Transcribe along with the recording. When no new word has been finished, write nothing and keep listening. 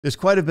There's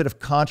quite a bit of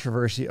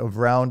controversy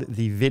around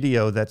the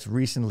video that's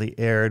recently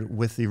aired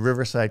with the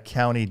Riverside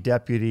County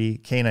deputy,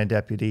 canine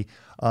deputy,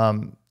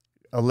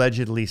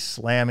 allegedly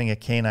slamming a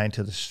canine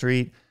to the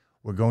street.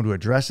 We're going to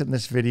address it in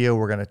this video.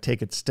 We're going to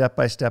take it step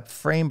by step,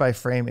 frame by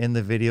frame in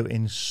the video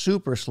in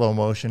super slow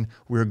motion.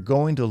 We're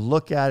going to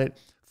look at it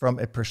from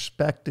a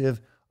perspective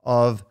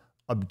of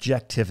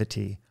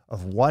objectivity,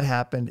 of what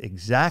happened,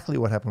 exactly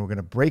what happened. We're going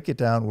to break it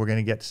down. We're going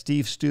to get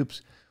Steve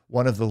Stoops,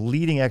 one of the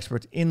leading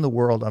experts in the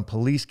world on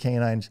police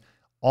canines,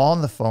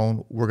 on the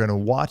phone. We're going to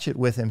watch it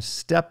with him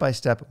step by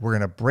step. We're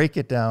going to break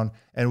it down,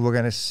 and we're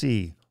going to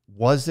see,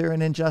 was there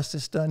an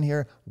injustice done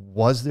here?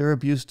 Was there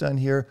abuse done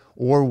here?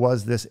 Or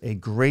was this a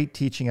great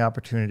teaching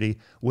opportunity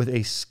with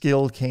a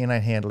skilled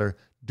canine handler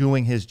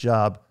doing his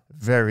job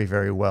very,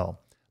 very well?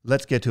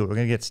 Let's get to it. We're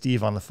going to get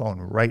Steve on the phone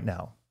right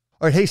now.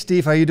 All right. Hey,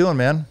 Steve, how you doing,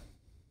 man?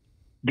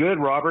 Good,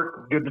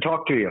 Robert. Good to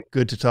talk to you.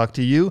 Good to talk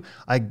to you.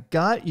 I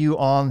got you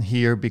on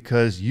here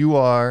because you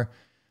are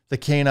the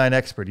canine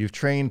expert. You've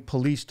trained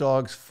police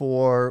dogs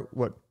for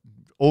what,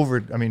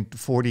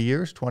 40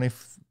 years, 20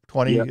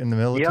 yep. in the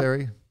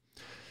military. Yep.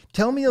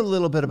 Tell me a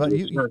little bit about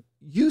you.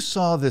 You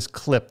saw this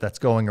clip that's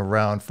going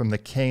around from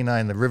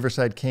the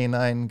Riverside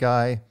canine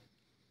guy.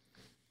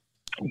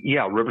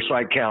 Yeah,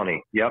 Riverside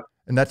County. Yep.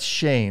 And that's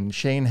Shane.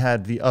 Shane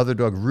had the other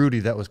dog, Rudy,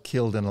 that was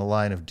killed in the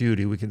line of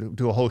duty. We could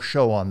do a whole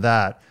show on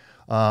that.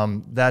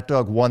 That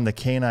dog won the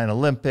Canine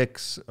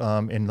Olympics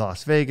in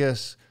Las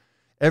Vegas.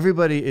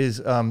 Everybody is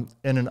in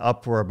an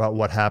uproar about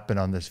what happened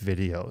on this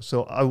video.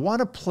 So I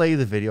want to play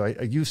the video.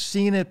 You've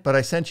seen it, but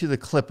I sent you the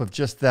clip of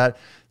just that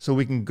so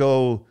we can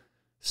go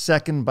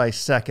second by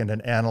second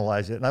and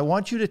analyze it. And I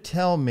want you to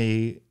tell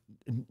me,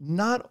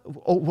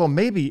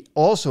 maybe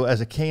also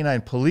as a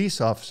canine police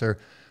officer,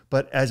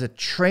 but as a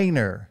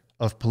trainer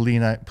of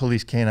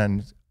police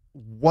canines,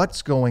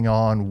 what's going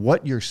on,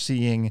 what you're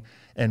seeing,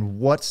 and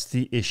what's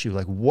the issue?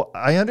 Like,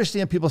 I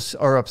understand people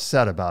are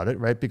upset about it,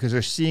 right? Because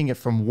they're seeing it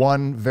from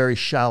one very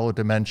shallow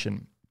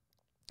dimension.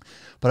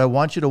 But I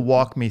want you to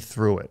walk me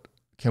through it.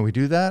 Can we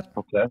do that?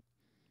 Okay.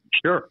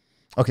 Sure.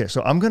 Okay,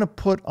 so I'm going to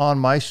put on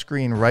my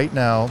screen right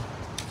now,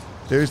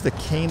 there's the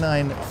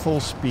canine full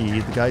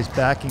speed. The guy's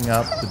backing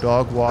up. The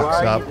dog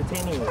walks up,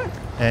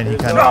 and he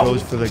kind of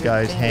goes for the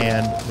guy's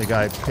hand. The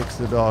guy picks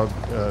the dog.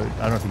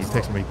 I don't know if he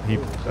picks him. He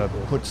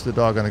puts the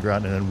dog on the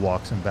ground and then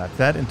walks him back.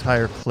 That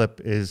entire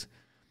clip is,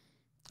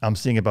 I'm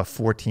seeing about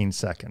 14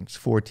 seconds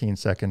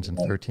and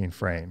 13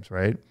 frames,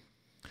 right?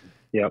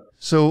 Yep.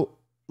 So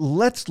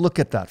let's look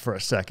at that for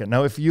a second.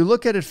 Now, if you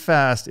look at it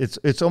fast,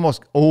 it's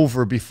almost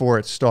over before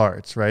it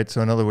starts, right? So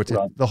in other words,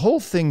 right. The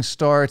whole thing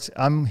starts,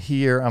 I'm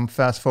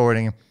fast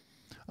forwarding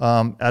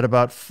at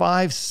about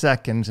 5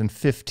 seconds and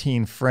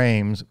 15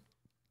 frames.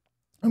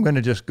 I'm going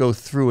to just go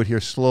through it here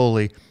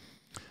slowly.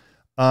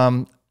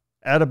 At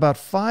about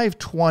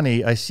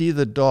 5:20, I see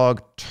the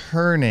dog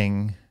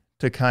turning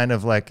to kind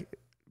of like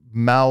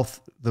mouth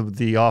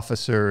the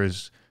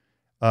officer's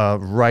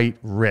right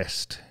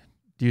wrist.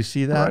 Do you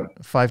see that? Right.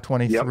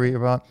 5:23 yep.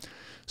 about.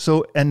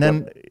 So, and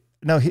then yep.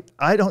 Now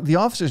the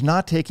officer's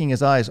not taking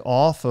his eyes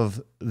off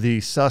of the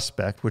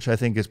suspect, which I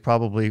think is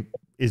probably,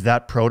 is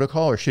that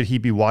protocol, or should he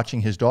be watching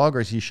his dog,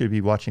 or should he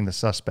be watching the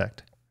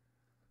suspect?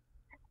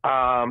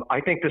 I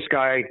think this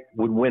guy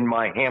would win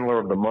my Handler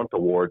of the Month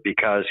award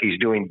because he's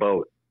doing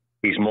both.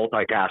 He's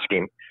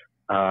multitasking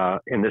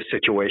in this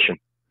situation.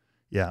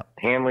 Yeah.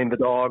 Handling the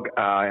dog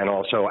and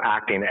also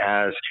acting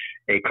as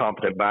a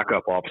competent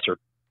backup officer.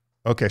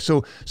 Okay,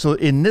 so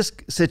in this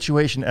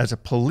situation, as a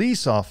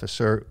police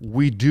officer,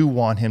 we do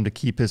want him to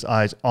keep his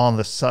eyes on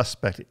the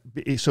suspect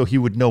so he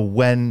would know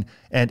when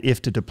and if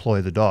to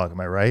deploy the dog.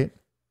 Am I right?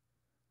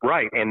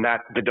 Right, and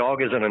that the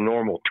dog isn't a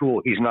normal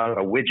tool. He's not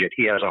a widget.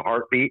 He has a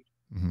heartbeat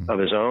of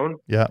his own.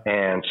 Yeah.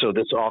 And so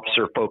this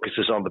officer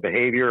focuses on the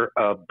behavior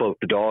of both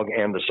the dog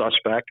and the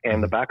suspect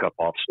and the backup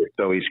officer.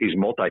 So he's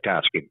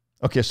multitasking.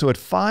 Okay, so at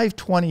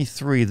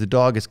 5:23, the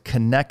dog is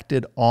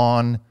connected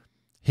on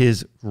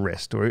his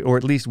wrist, or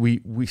at least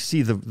we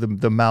see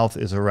the mouth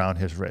is around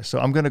his wrist. So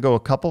I'm going to go a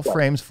couple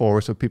frames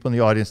forward so people in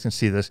the audience can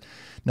see this.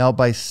 Now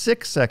by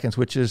 6 seconds,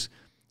 which is,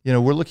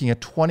 we're looking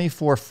at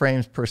 24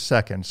 frames per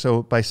second.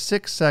 So by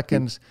 6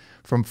 seconds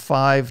from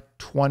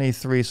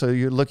 5:23, so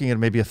you're looking at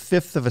maybe a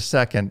fifth of a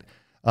second,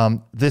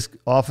 this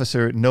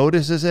officer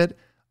notices it.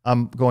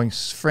 I'm going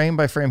frame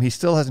by frame. He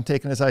still hasn't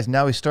taken his eyes.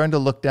 Now he's starting to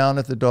look down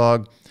at the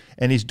dog,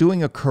 and he's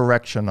doing a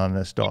correction on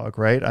this dog,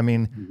 right? I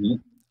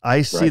mean,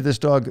 I see this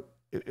dog,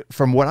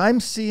 from what I'm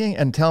seeing,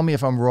 and tell me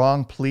if I'm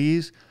wrong,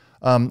 please,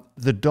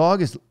 the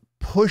dog is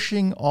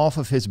pushing off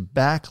of his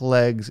back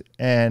legs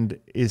and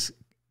is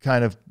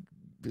kind of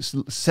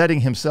setting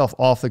himself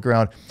off the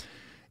ground.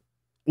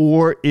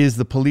 Or is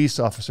the police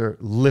officer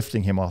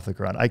lifting him off the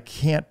ground? I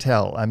can't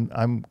tell.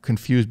 I'm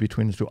confused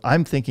between the two.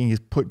 I'm thinking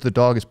the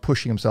dog is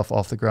pushing himself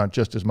off the ground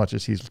just as much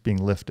as he's being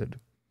lifted.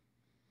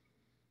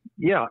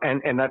 Yeah,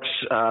 and that's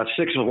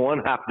 6 of one,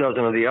 half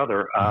dozen of the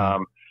other.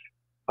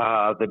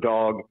 The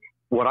dog,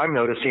 what I'm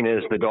noticing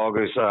is the dog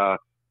is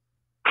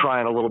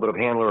trying a little bit of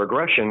handler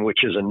aggression,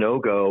 which is a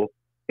no-go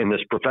in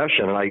this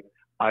profession. And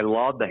I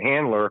laud the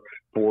handler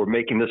for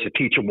making this a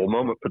teachable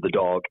moment for the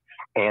dog.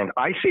 And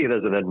I see it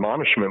as an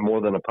admonishment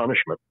more than a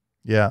punishment.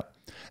 Yeah.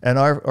 And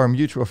our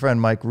mutual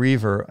friend, Mike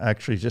Reaver,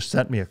 actually just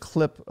sent me a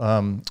clip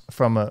from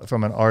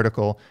an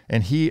article,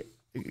 and he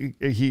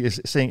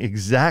is saying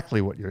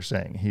exactly what you're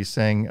saying. He's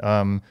saying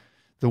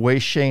the way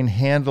Shane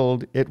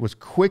handled it was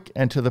quick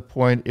and to the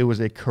point. It was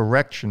a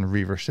correction,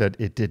 Reaver said.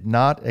 It did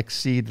not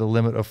exceed the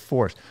limit of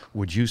force.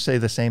 Would you say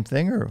the same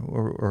thing?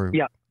 Or?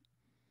 Yeah,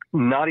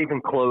 not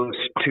even close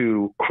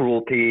to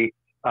cruelty.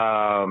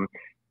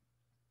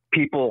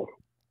 People,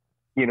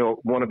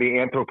 want to be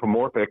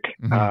anthropomorphic.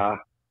 Mm-hmm.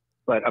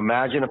 But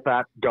imagine if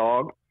that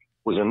dog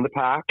was in the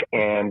pack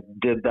and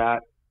did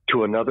that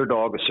to another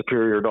dog, a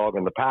superior dog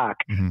in the pack.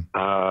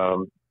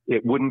 Mm-hmm.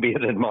 It wouldn't be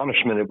an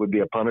admonishment. It would be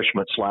a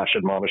punishment /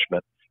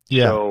 admonishment.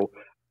 Yeah. So,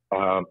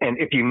 and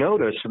if you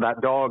notice,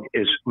 that dog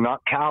is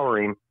not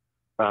cowering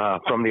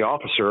from the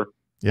officer.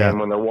 Yeah. And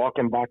when they're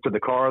walking back to the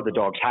car, the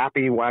dog's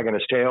happy, wagging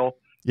his tail.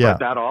 Yeah. But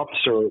that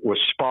officer was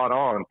spot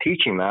on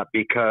teaching that,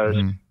 because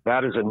mm-hmm.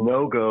 that is a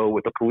no-go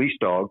with a police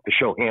dog to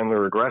show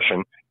handler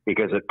aggression,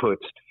 because it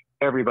puts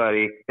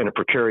everybody in a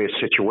precarious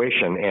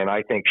situation. And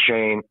I think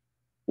Shane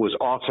was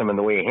awesome in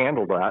the way he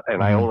handled that.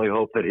 And I only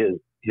hope that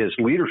his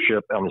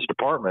leadership on his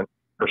department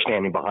are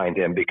standing behind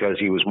him, because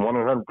he was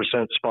 100%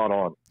 spot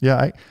on.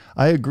 Yeah,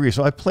 I agree.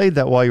 So I played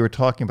that while you were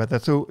talking about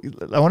that. So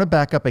I want to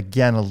back up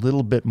again a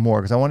little bit more,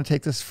 because I want to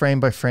take this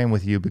frame by frame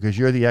with you, because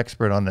you're the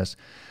expert on this.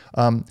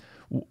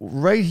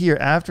 Right here,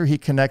 after he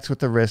connects with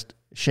the wrist,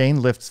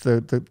 Shane lifts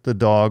the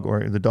dog,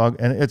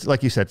 and it's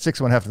like you said,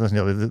 6 1/2 dozen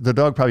the other. The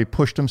dog probably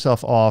pushed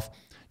himself off.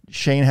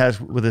 Shane has,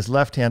 with his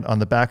left hand on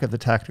the back of the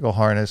tactical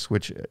harness,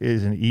 which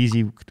is an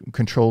easy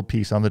controlled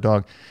piece on the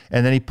dog,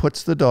 and then he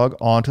puts the dog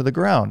onto the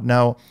ground.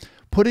 Now,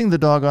 putting the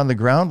dog on the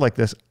ground like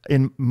this,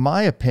 in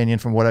my opinion,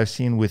 from what I've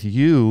seen with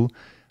you,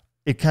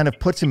 it kind of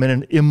puts him in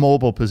an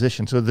immobile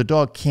position, so the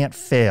dog can't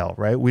fail,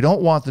 right? We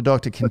don't want the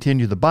dog to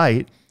continue the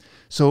bite,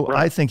 so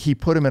right. I think he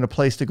put him in a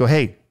place to go,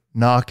 hey,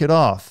 knock it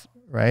off,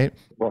 right?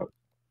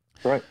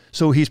 Right.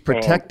 So he's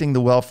protecting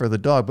the welfare of the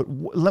dog. But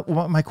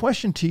my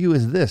question to you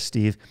is this,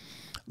 Steve.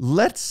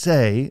 Let's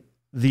say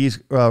these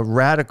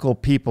radical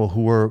people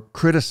who are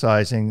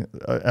criticizing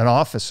an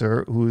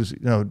officer who's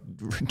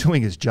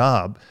doing his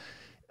job,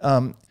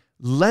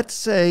 let's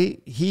say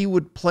he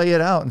would play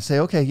it out and say,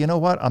 okay, you know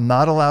what? I'm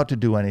not allowed to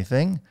do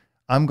anything.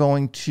 I'm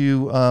going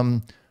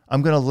to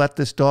let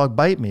this dog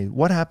bite me.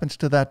 What happens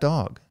to that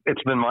dog?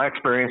 It's been my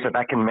experience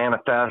that can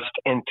manifest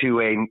into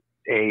a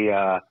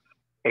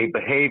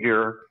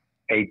behavior,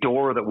 a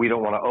door that we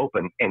don't want to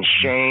open. And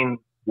Shane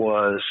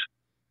was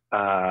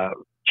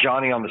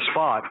Johnny on the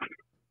spot,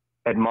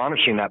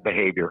 admonishing that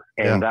behavior,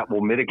 and that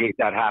will mitigate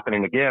that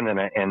happening again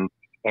and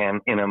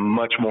in a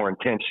much more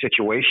intense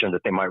situation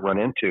that they might run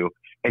into.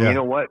 And you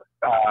know what?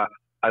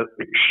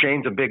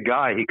 Shane's a big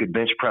guy. He could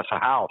bench press a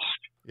house.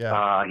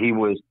 Yeah. He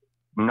was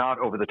not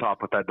over the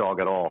top with that dog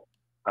at all.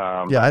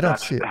 I don't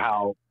see it.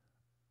 How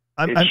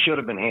it should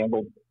have been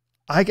handled.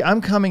 I'm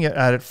coming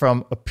at it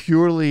from a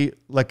purely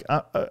like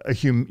a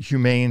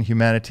humane,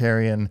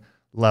 humanitarian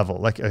level,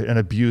 like an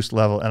abuse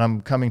level, and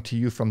I'm coming to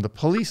you from the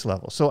police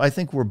level. So I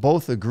think we're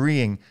both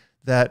agreeing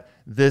that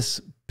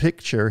this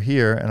picture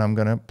here, and I'm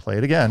going to play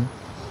it again,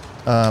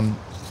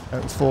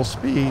 at full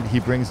speed, he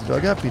brings the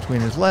dog up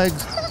between his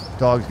legs,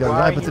 dog's got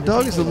his eye, but the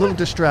dog is a little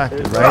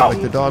distracted, right?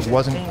 Like the dog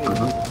wasn't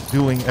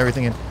doing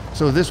everything. And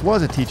so this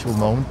was a teachable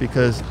moment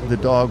because the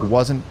dog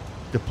wasn't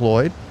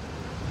deployed,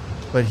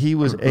 but he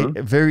was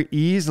very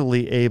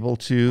easily able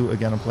to,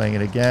 again, I'm playing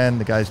it again,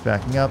 the guy's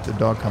backing up, the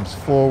dog comes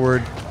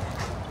forward.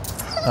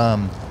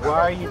 Why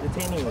are you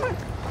detaining me?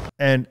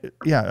 And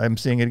yeah, I'm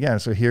seeing it again.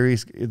 So here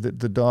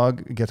the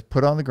dog gets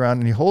put on the ground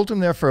and he holds him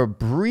there for a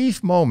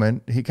brief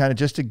moment. He kind of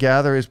just to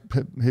gather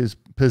his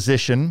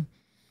position.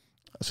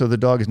 So the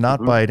dog is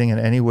not biting in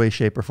any way,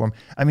 shape, or form.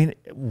 I mean,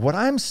 what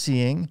I'm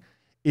seeing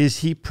is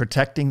he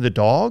protecting the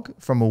dog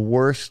from a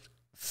worse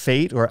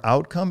fate or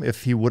outcome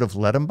if he would have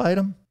let him bite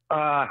him?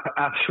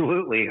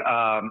 Absolutely.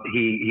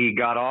 He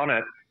got on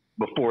it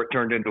before it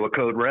turned into a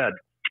code red.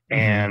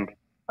 And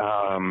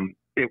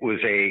it was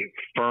a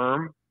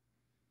firm,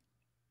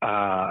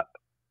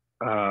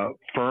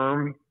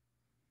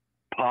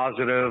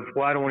 positive.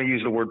 Well, I don't want to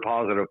use the word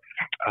positive.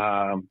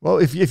 Well,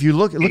 if you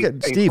look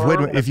at Steve, wait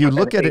a minute. If you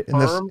look at it in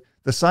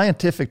the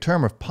scientific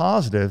term of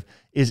positive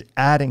is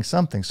adding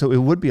something. So it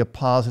would be a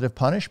positive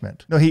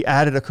punishment. No, he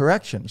added a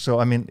correction. So,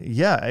 I mean,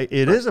 yeah,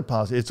 it is a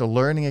positive. It's a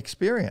learning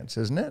experience,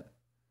 isn't it?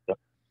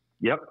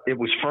 Yep. It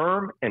was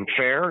firm and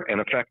fair and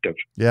effective.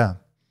 Yeah.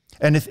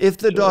 And if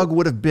the dog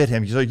would have bit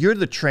him, so you're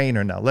the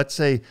trainer now. Let's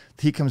say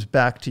he comes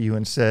back to you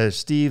and says,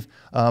 Steve,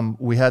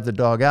 we had the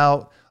dog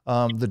out.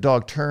 The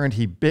dog turned,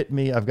 he bit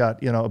me. I've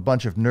got, a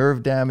bunch of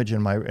nerve damage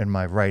in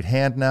my right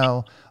hand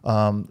now.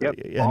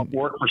 Won't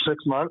work for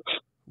 6 months.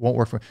 Won't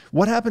work for.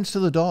 What happens to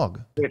the dog?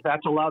 If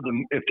that's allowed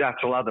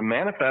to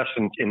manifest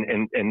and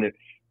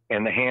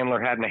the handler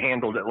hadn't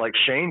handled it like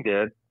Shane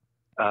did,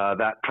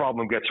 that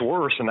problem gets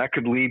worse, and that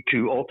could lead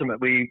to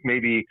ultimately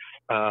maybe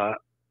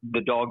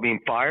the dog being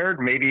fired,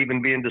 maybe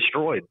even being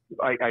destroyed.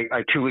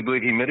 I truly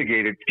believe he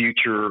mitigated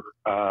future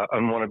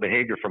unwanted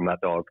behavior from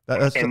that dog.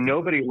 And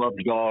nobody loves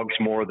dogs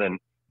more than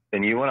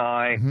you and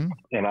I. Mm-hmm.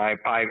 And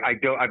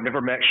I've never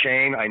met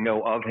Shane. I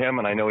know of him,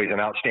 and I know he's an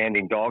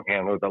outstanding dog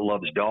handler that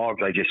loves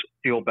dogs. I just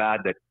feel bad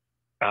that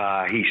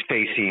he's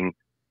facing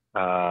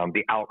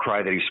the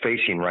outcry that he's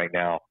facing right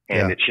now.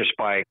 And it's just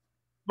by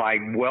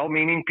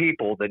well-meaning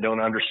people that don't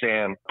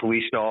understand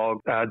police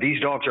dogs.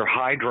 These dogs are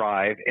high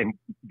drive, and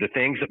the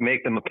things that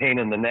make them a pain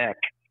in the neck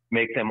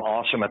make them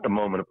awesome at the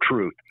moment of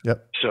truth.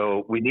 Yep.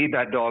 So we need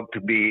that dog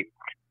to be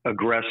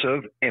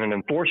aggressive in an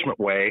enforcement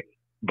way,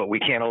 but we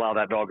can't allow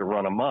that dog to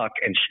run amok.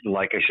 And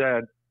like I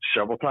said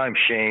several times,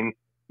 Shane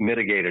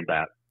mitigated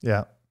that.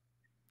 Yeah.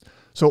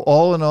 So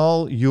all in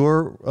all,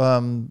 your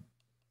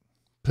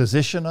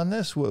position on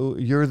this,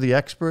 you're the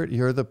expert.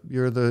 You're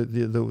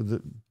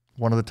the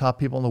one of the top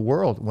people in the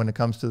world when it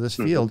comes to this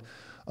field.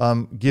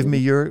 Give me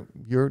your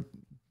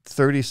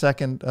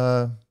 30-second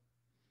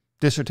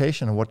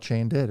dissertation on what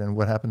Shane did and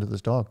what happened to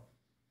this dog.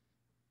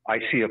 I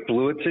see a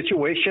fluid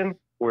situation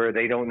where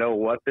they don't know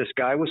what this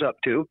guy was up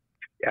to.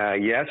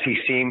 Yes, he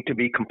seemed to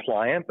be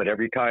compliant, but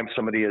every time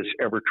somebody has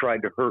ever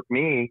tried to hurt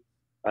me,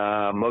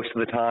 most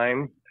of the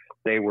time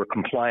they were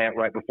compliant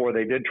right before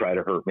they did try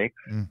to hurt me.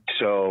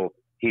 So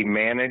he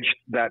managed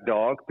that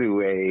dog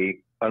through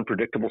a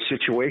unpredictable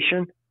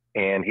situation,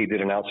 and he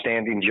did an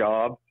outstanding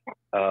job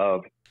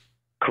of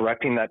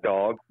correcting that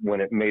dog when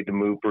it made the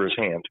move for his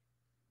hand.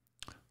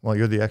 Well,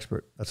 you're the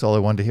expert. That's all I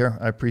wanted to hear.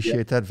 I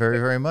appreciate that very,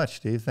 very much,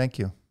 Steve. Thank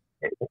you.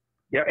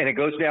 Yeah, and it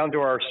goes down to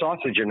our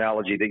sausage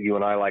analogy that you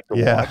and I like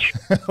to watch.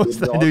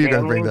 I knew you were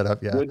going to bring that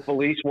up. Yeah. Good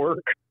police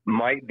work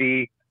might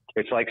be,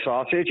 it's like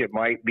sausage. It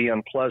might be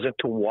unpleasant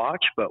to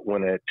watch, but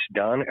when it's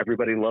done,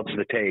 everybody loves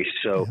the taste.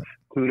 So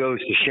kudos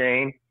to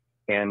Shane.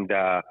 And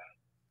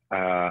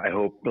I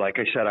hope, like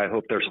I said, I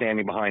hope they're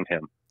standing behind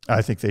him.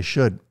 I think they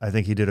should. I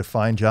think he did a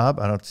fine job.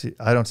 I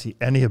don't see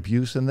any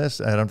abuse in this.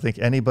 I don't think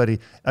anybody,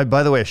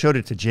 by the way, I showed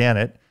it to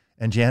Janet,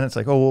 and Janet's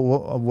like, oh,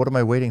 well, what am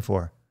I waiting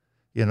for?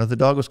 You know, the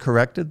dog was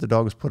corrected. The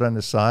dog was put on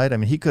his side. I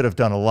mean, he could have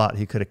done a lot.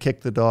 He could have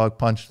kicked the dog,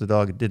 punched the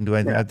dog. It didn't do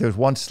anything. There's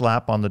one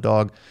slap on the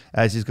dog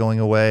as he's going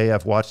away.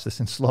 I've watched this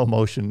in slow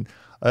motion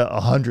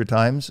 100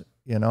 times.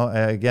 You know,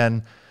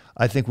 again,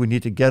 I think we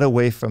need to get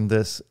away from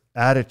this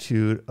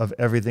attitude of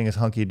everything is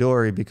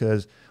hunky-dory,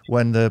 because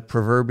when the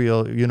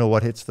proverbial, you know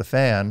what, hits the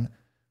fan,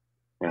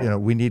 you know,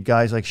 we need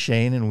guys like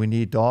Shane, and we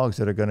need dogs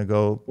that are going to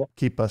go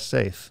keep us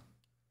safe.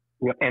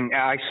 And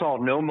I saw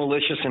no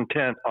malicious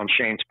intent on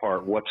Shane's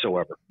part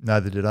whatsoever.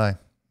 Neither did I.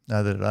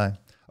 Neither did I.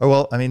 Oh,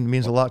 well, I mean, it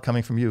means a lot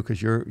coming from you,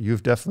 because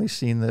you've definitely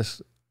seen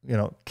this, you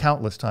know,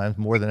 countless times,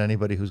 more than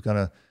anybody who's going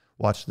to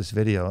watch this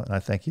video. And I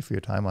thank you for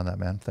your time on that,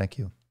 man. Thank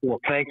you. Well,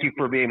 thank you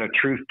for being a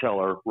truth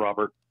teller,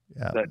 Robert.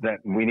 Yeah. That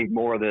we need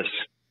more of this.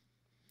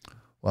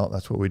 Well,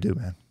 that's what we do,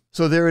 man.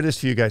 So there it is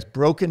for you guys,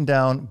 broken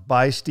down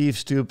by Steve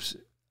Stoops.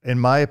 In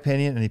my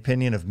opinion, and the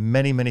opinion of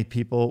many, many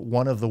people,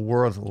 one of the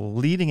world's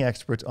leading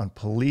experts on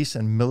police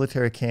and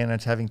military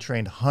canines, having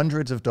trained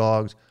hundreds of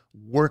dogs,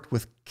 worked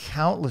with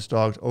countless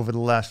dogs over the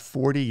last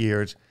 40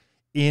 years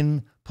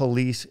in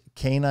police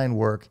canine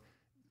work.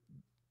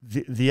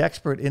 The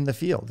expert in the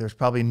field. There's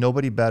probably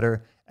nobody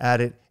better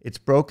at it. It's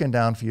broken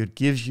down for you. It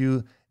gives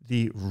you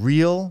the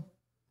real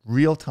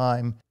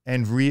time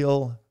and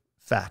real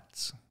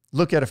facts.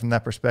 Look at it from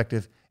that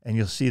perspective, and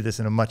you'll see this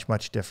in a much,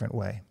 much different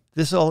way.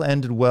 This all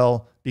ended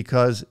well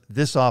because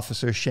this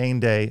officer,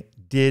 Shane Day,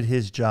 did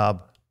his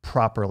job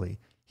properly.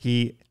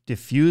 He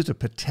diffused a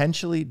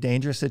potentially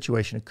dangerous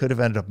situation. It could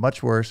have ended up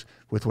much worse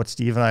with what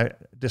Steve and I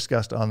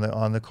discussed on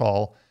the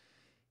call.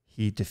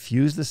 He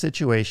diffused the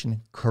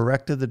situation,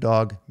 corrected the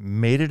dog,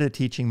 made it a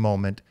teaching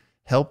moment,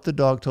 helped the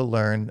dog to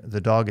learn.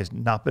 The dog has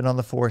not been on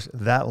the force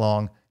that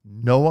long.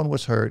 No one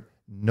was hurt.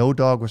 No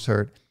dog was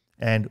hurt.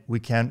 And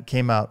we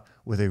came out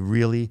with a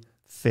really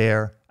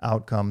fair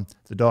outcome.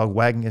 The dog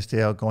wagging his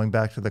tail, going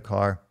back to the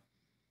car.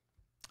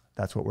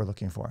 That's what we're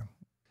looking for.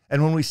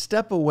 And when we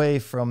step away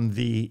from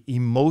the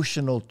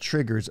emotional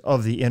triggers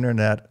of the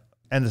internet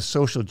and the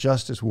social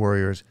justice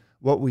warriors,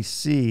 what we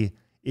see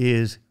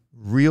is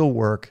real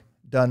work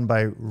done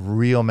by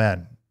real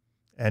men.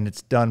 And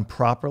it's done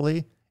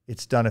properly,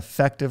 it's done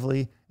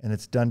effectively, and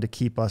it's done to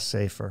keep us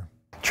safer.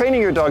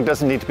 Training your dog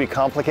doesn't need to be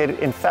complicated.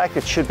 In fact,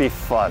 it should be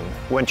fun.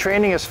 When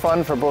training is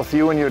fun for both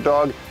you and your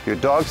dog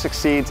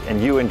succeeds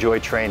and you enjoy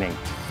training.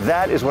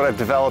 That is what I've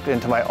developed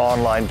into my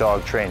online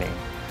dog training.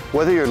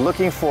 Whether you're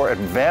looking for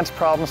advanced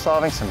problem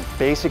solving, some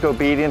basic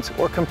obedience,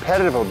 or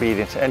competitive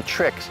obedience and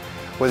tricks,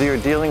 whether you're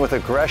dealing with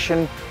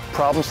aggression,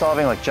 problem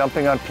solving like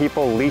jumping on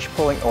people, leash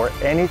pulling, or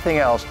anything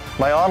else,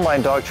 my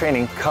online dog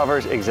training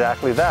covers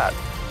exactly that.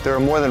 There are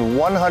more than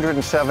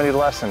 170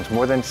 lessons,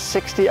 more than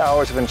 60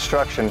 hours of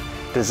instruction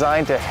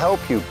designed to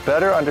help you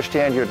better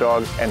understand your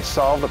dog and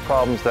solve the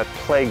problems that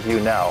plague you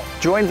now.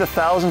 Join the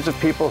thousands of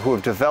people who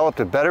have developed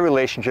a better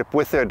relationship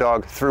with their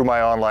dog through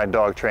my online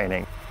dog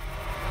training.